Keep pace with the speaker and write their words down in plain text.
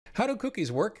How do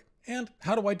cookies work, and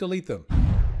how do I delete them?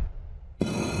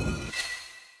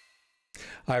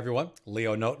 Hi everyone,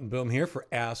 Leo Notenboom here for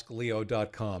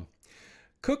askleo.com.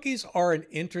 Cookies are an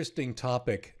interesting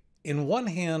topic. In one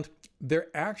hand, they're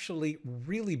actually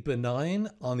really benign.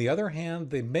 On the other hand,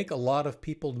 they make a lot of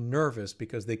people nervous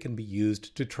because they can be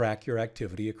used to track your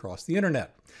activity across the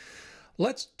internet.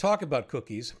 Let's talk about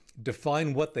cookies,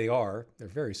 define what they are. They're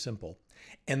very simple.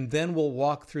 And then we'll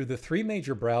walk through the three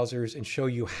major browsers and show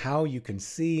you how you can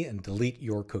see and delete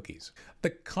your cookies. The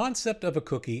concept of a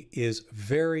cookie is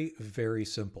very, very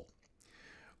simple.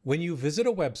 When you visit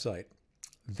a website,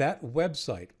 that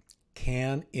website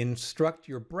can instruct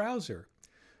your browser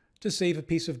to save a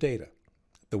piece of data.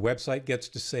 The website gets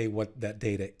to say what that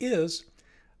data is.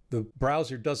 The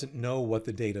browser doesn't know what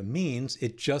the data means.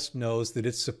 It just knows that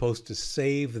it's supposed to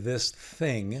save this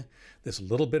thing, this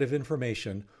little bit of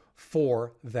information,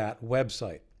 for that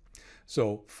website.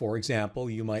 So, for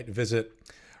example, you might visit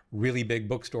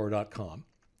reallyBigBookstore.com,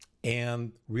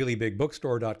 and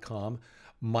reallyBigBookstore.com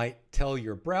might tell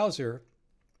your browser,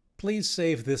 please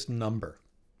save this number,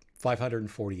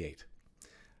 548.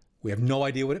 We have no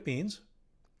idea what it means,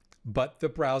 but the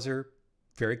browser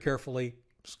very carefully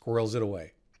squirrels it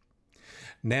away.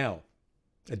 Now,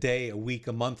 a day, a week,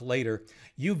 a month later,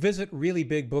 you visit Really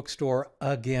Big Bookstore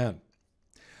again.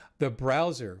 The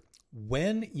browser,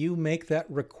 when you make that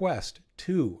request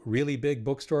to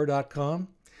reallyBigBookstore.com,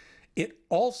 it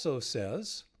also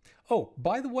says, oh,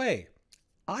 by the way,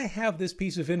 I have this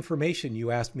piece of information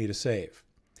you asked me to save.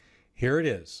 Here it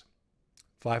is,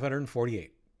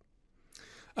 548.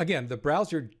 Again, the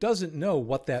browser doesn't know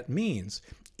what that means.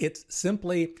 It's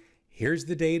simply, here's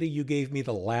the data you gave me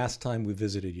the last time we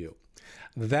visited you.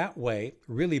 That way,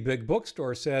 Really Big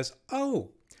Bookstore says,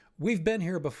 oh, we've been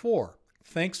here before.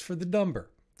 Thanks for the number,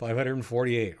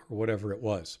 548 or whatever it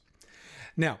was.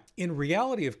 Now, in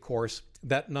reality, of course,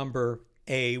 that number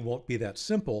A won't be that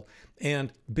simple,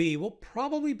 and B will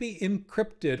probably be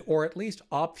encrypted or at least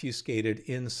obfuscated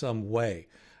in some way.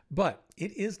 But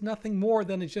it is nothing more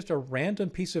than it's just a random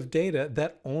piece of data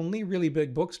that only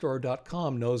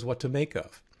reallyBigBookstore.com knows what to make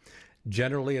of.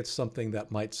 Generally, it's something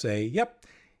that might say, yep,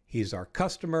 he's our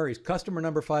customer, he's customer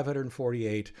number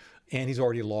 548, and he's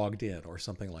already logged in, or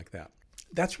something like that.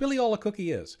 That's really all a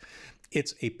cookie is.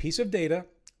 It's a piece of data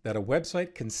that a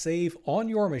website can save on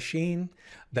your machine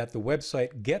that the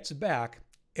website gets back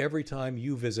every time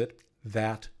you visit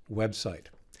that website.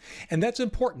 And that's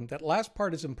important. That last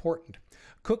part is important.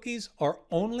 Cookies are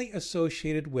only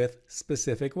associated with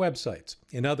specific websites.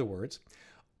 In other words,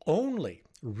 only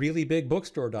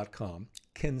reallyBigBookstore.com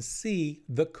can see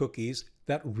the cookies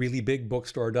that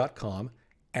reallyBigBookstore.com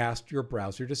asked your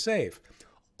browser to save.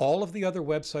 All of the other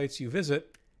websites you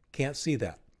visit can't see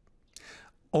that.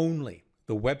 Only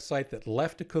the website that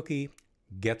left a cookie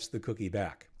gets the cookie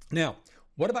back. Now,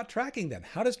 what about tracking then?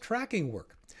 How does tracking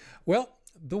work? Well,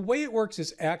 the way it works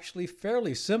is actually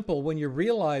fairly simple when you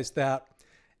realize that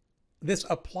this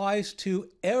applies to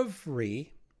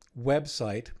every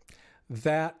website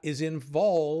that is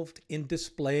involved in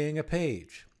displaying a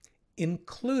page,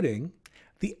 including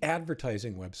the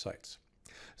advertising websites.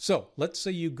 So let's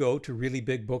say you go to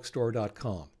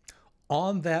reallyBigBookstore.com.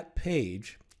 On that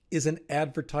page is an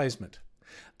advertisement.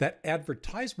 That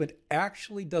advertisement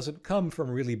actually doesn't come from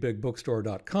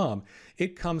reallyBigBookstore.com.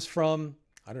 It comes from,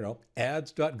 I don't know,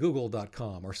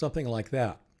 ads.google.com or something like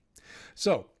that.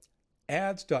 So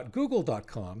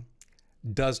ads.google.com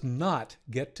does not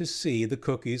get to see the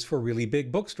cookies for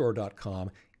reallyBigBookstore.com,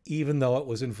 even though it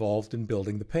was involved in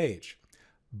building the page.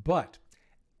 But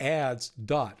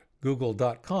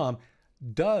ads.google.com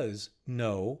does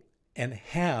know and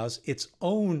has its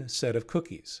own set of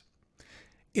cookies.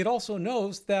 It also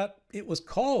knows that it was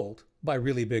called by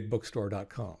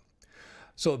reallyBigBookstore.com.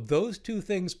 So those two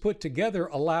things put together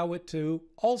allow it to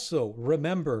also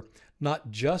remember not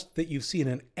just that you've seen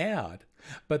an ad,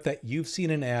 but that you've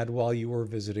seen an ad while you were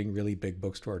visiting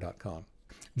reallyBigBookstore.com.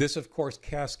 This, of course,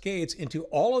 cascades into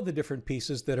all of the different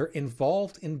pieces that are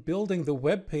involved in building the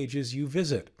web pages you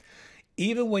visit.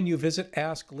 Even when you visit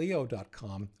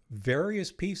askleo.com,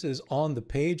 various pieces on the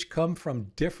page come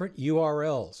from different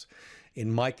URLs.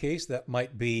 In my case, that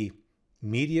might be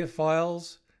media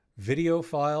files, video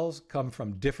files come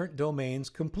from different domains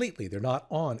completely. They're not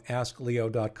on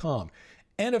askleo.com.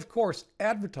 And of course,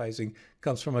 advertising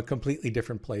comes from a completely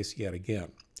different place yet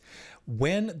again.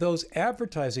 When those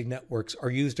advertising networks are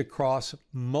used across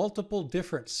multiple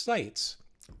different sites,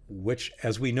 which,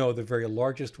 as we know, the very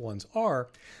largest ones are,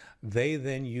 they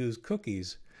then use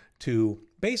cookies to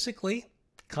basically,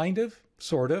 kind of,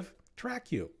 sort of,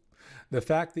 track you. The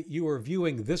fact that you are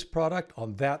viewing this product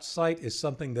on that site is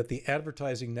something that the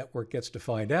advertising network gets to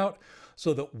find out,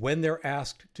 so that when they're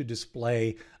asked to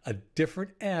display a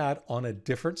different ad on a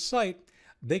different site,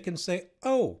 they can say,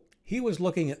 oh, he was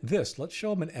looking at this. Let's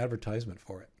show him an advertisement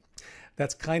for it.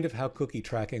 That's kind of how cookie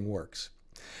tracking works.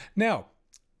 Now,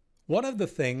 one of the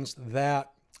things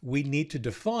that we need to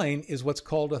define is what's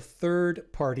called a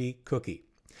third-party cookie.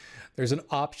 There's an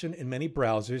option in many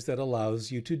browsers that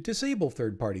allows you to disable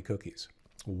third-party cookies.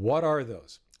 What are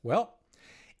those? Well,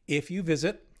 if you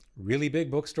visit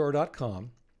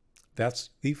reallyBigBookstore.com, that's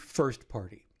the first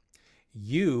party.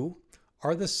 You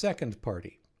are the second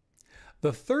party.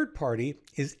 The third party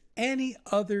is any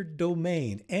other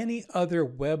domain, any other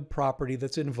web property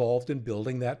that's involved in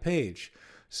building that page.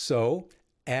 So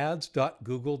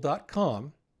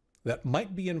ads.google.com that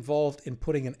might be involved in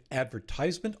putting an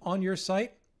advertisement on your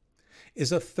site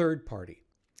is a third party.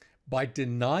 By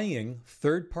denying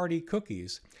third-party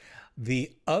cookies,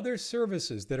 the other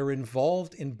services that are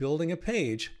involved in building a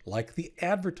page, like the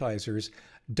advertisers,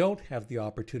 don't have the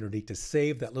opportunity to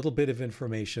save that little bit of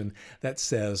information that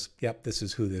says, yep, this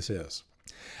is who this is.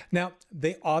 Now,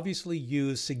 they obviously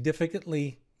use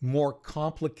significantly more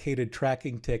complicated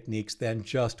tracking techniques than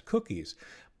just cookies,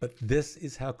 but this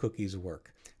is how cookies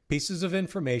work. Pieces of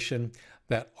information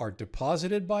that are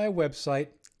deposited by a website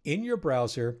in your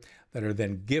browser that are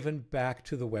then given back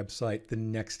to the website the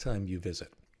next time you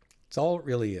visit. That's all it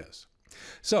really is.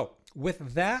 So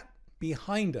with that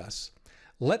behind us,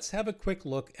 let's have a quick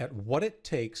look at what it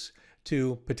takes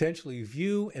to potentially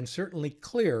view and certainly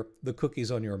clear the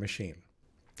cookies on your machine.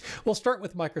 We'll start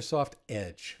with Microsoft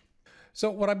Edge. So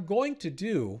what I'm going to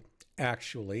do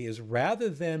actually is, rather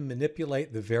than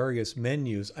manipulate the various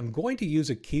menus, I'm going to use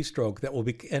a keystroke that will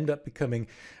end up becoming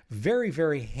very,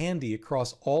 very handy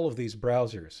across all of these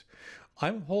browsers.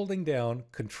 I'm holding down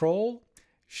Control,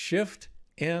 Shift,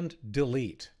 and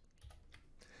Delete.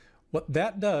 What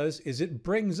that does is it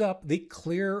brings up the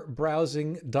Clear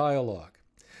Browsing dialog.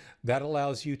 That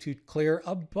allows you to clear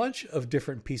a bunch of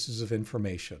different pieces of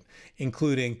information,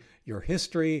 including your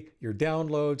history, your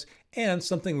downloads, and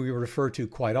something we refer to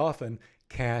quite often,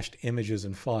 cached images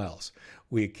and files.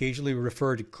 We occasionally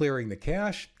refer to clearing the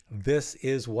cache. This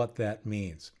is what that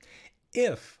means.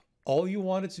 If all you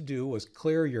wanted to do was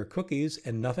clear your cookies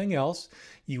and nothing else,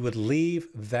 you would leave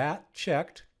that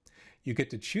checked. You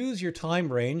get to choose your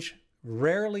time range.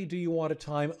 Rarely do you want a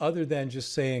time other than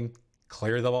just saying,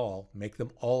 clear them all, make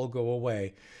them all go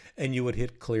away, and you would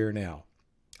hit clear now.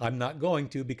 I'm not going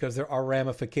to, because there are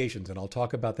ramifications, and I'll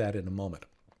talk about that in a moment.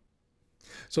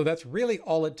 So that's really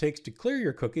all it takes to clear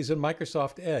your cookies in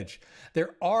Microsoft Edge.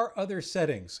 There are other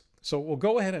settings. So we'll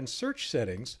go ahead and search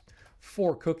settings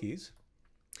for cookies,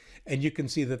 and you can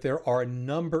see that there are a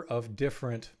number of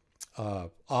different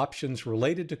options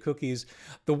related to cookies.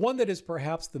 The one that is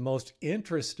perhaps the most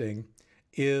interesting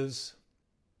is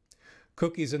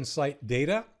cookies and site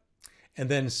data, and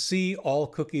then see all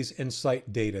cookies and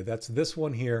site data. That's this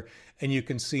one here. And you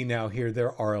can see now here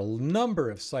there are a number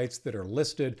of sites that are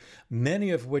listed,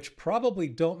 many of which probably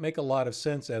don't make a lot of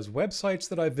sense as websites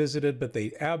that I visited, but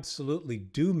they absolutely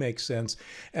do make sense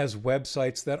as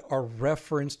websites that are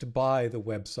referenced by the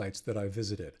websites that I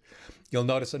visited. You'll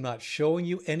notice I'm not showing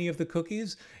you any of the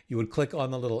cookies. You would click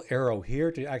on the little arrow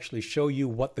here to actually show you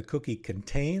what the cookie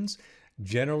contains.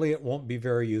 Generally, it won't be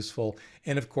very useful.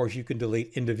 And of course, you can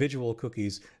delete individual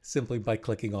cookies simply by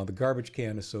clicking on the garbage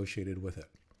can associated with it.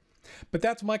 But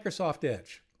that's Microsoft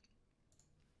Edge.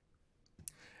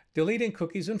 Deleting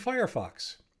cookies in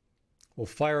Firefox. We'll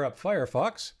fire up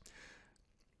Firefox.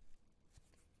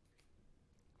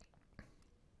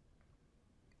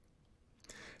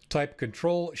 Type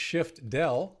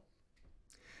Control-Shift-Del,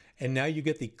 and now you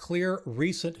get the Clear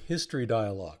Recent History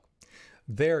dialog.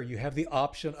 There you have the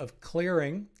option of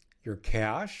clearing your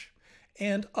cache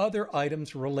and other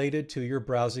items related to your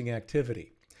browsing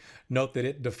activity. Note that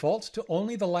it defaults to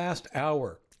only the last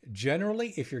hour.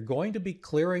 Generally, if you're going to be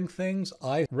clearing things,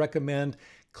 I recommend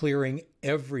clearing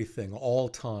everything all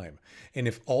time. And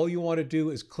if all you want to do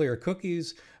is clear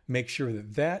cookies, make sure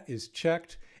that that is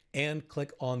checked and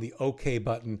click on the OK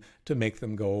button to make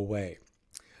them go away.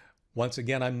 Once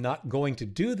again, I'm not going to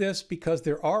do this because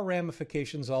there are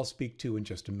ramifications I'll speak to in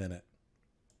just a minute.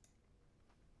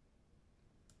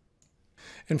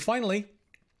 And finally,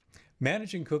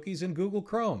 managing cookies in Google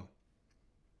Chrome.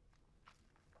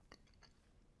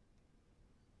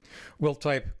 We'll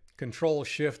type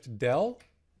Control-Shift-Del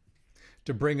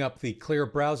to bring up the Clear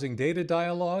Browsing Data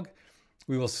dialog.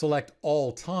 We will select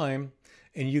All Time,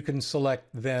 and you can select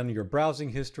then your browsing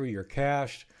history, your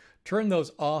cache, turn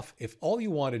those off if all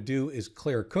you want to do is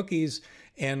clear cookies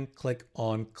and click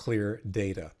on Clear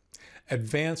Data.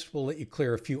 Advanced will let you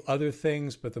clear a few other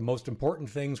things, but the most important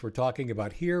things we're talking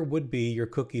about here would be your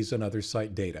cookies and other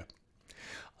site data.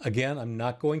 Again, I'm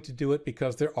not going to do it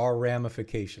because there are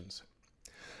ramifications.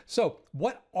 So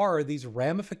what are these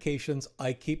ramifications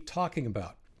I keep talking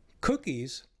about?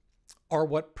 Cookies are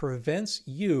what prevents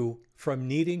you from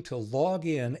needing to log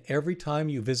in every time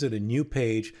you visit a new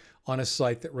page on a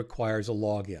site that requires a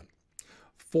login.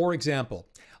 For example,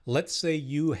 let's say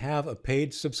you have a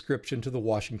paid subscription to the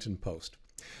Washington Post.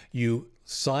 You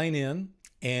sign in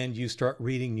and you start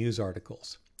reading news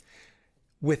articles.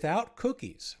 Without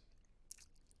cookies,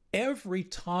 every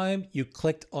time you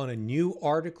clicked on a new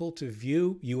article to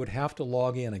view, you would have to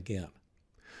log in again.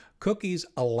 Cookies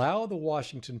allow the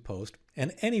Washington Post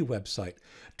and any website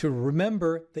to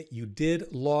remember that you did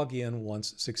log in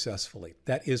once successfully.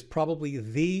 That is probably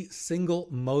the single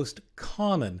most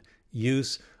common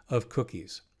use of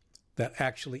cookies that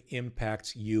actually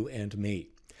impacts you and me.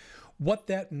 What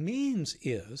that means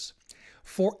is,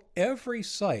 for every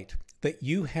site that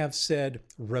you have said,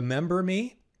 remember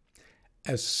me,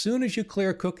 as soon as you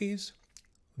clear cookies,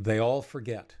 they all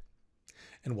forget.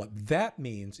 And what that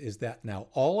means is that now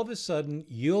all of a sudden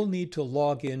you'll need to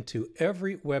log into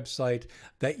every website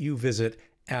that you visit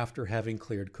after having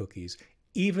cleared cookies,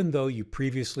 even though you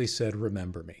previously said,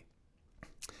 remember me.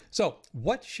 So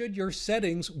what should your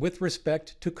settings with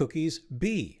respect to cookies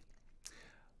be?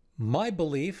 My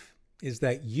belief is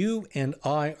that you and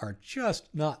I are just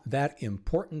not that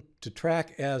important to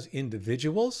track as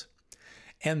individuals,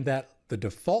 and that the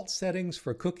default settings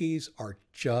for cookies are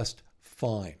just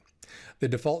fine. The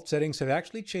default settings have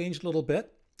actually changed a little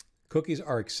bit. Cookies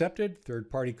are accepted,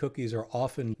 third-party cookies are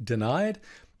often denied,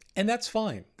 and that's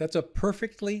fine. That's a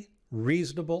perfectly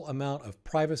reasonable amount of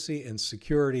privacy and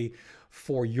security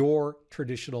for your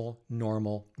traditional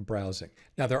normal browsing.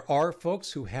 Now, there are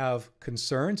folks who have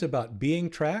concerns about being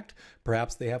tracked.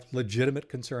 Perhaps they have legitimate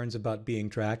concerns about being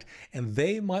tracked, and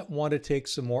they might want to take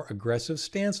some more aggressive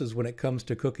stances when it comes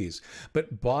to cookies.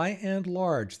 But by and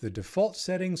large, the default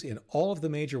settings in all of the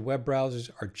major web browsers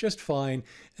are just fine,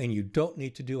 and you don't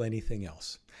need to do anything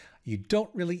else. You don't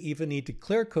really even need to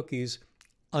clear cookies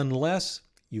unless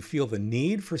you feel the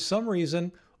need for some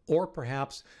reason, or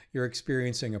perhaps you're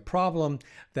experiencing a problem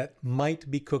that might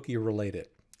be cookie related.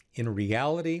 In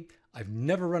reality, I've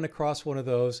never run across one of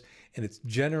those, and it's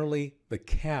generally the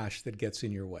cache that gets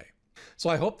in your way. So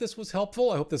I hope this was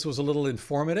helpful. I hope this was a little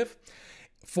informative.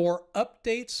 For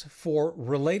updates, for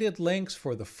related links,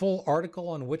 for the full article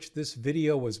on which this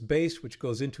video was based, which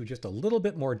goes into just a little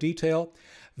bit more detail,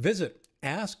 visit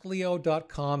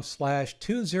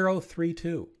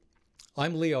askleo.com/2032.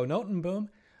 I'm Leo Notenboom.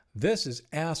 This is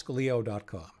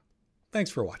askleo.com. Thanks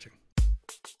for watching.